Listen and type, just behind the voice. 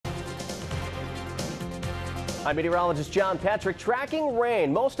I'm meteorologist John Patrick. Tracking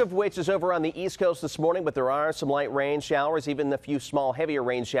rain, most of which is over on the East Coast this morning, but there are some light rain showers, even a few small, heavier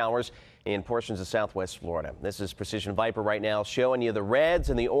rain showers in portions of southwest Florida. This is Precision Viper right now, showing you the reds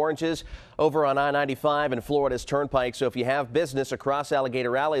and the oranges over on I-95 and Florida's Turnpike. So if you have business across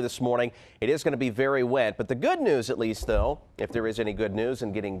Alligator Alley this morning, it is going to be very wet. But the good news, at least, though, if there is any good news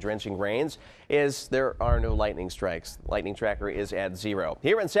in getting drenching rains, is there are no lightning strikes. Lightning tracker is at 0.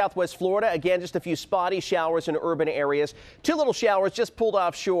 Here in southwest Florida, again, just a few spotty showers in urban areas. 2 little showers just pulled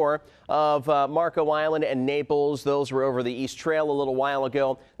offshore of Marco Island and Naples. Those were over the East Trail a little while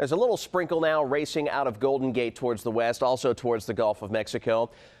ago. There's a little sprinkle now racing out of Golden Gate towards the west, also towards the Gulf of Mexico.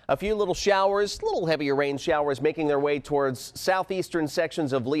 A few little showers, little heavier rain showers making their way towards southeastern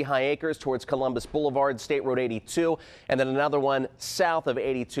sections of Lehigh Acres, towards Columbus Boulevard, State Road 82, and then another one south of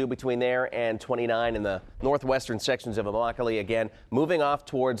 82 between there and 29 in the northwestern sections of Immokalee, again moving off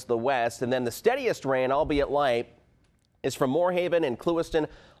towards the west. And then the steadiest rain, albeit light, is from Moorhaven and Clewiston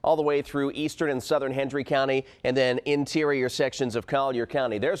all the way through eastern and southern Hendry County and then interior sections of Collier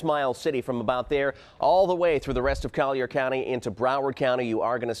County. There's Miles City from about there all the way through the rest of Collier County into Broward County. You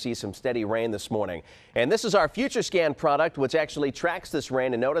are going to see some steady rain this morning. And this is our Future Scan product, which actually tracks this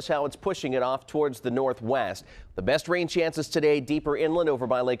rain, and notice how it's pushing it off towards the northwest. The best rain chances today deeper inland over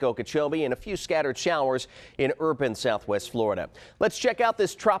by Lake Okeechobee and a few scattered showers in urban southwest Florida. Let's check out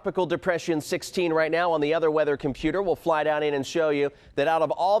this Tropical Depression 16 right now on the other weather computer. We'll fly down in and show you that out of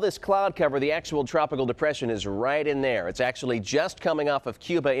all this cloud cover, the actual tropical depression is right in there. It's actually just coming off of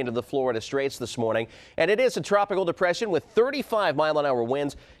Cuba into the Florida Straits this morning, and it is a tropical depression with 35-mile-an-hour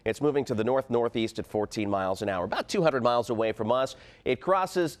winds. It's moving to the north-northeast at 14 miles an hour, about 200 miles away from us. It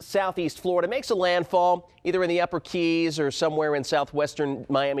crosses southeast Florida, makes a landfall either in the Upper Keys or somewhere in southwestern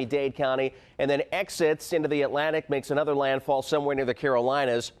Miami-Dade County, and then exits into the Atlantic, makes another landfall somewhere near the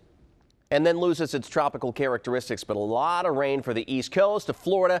Carolinas, and then loses its tropical characteristics. But a lot of rain for the East Coast of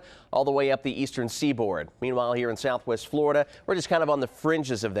Florida all the way up the eastern seaboard. Meanwhile, here in southwest Florida, we're just kind of on the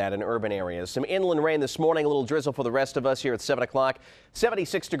fringes of that in urban areas. Some inland rain this morning, a little drizzle for the rest of us here at 7 o'clock.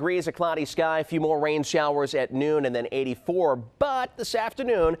 76 degrees, a cloudy sky, a few more rain showers at noon, and then 84. But this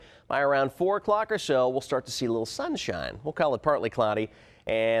afternoon, by around 4 o'clock or so, we'll start to see a little sunshine. We'll call it partly cloudy,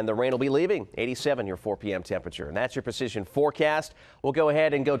 and the rain will be leaving. 87 your 4 p.m. temperature. And that's your precision forecast. We'll go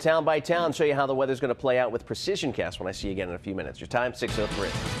ahead and go town by town, show you how the weather's going to play out with Precision Cast when I see you again in a few minutes. Your time,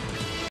 6:03.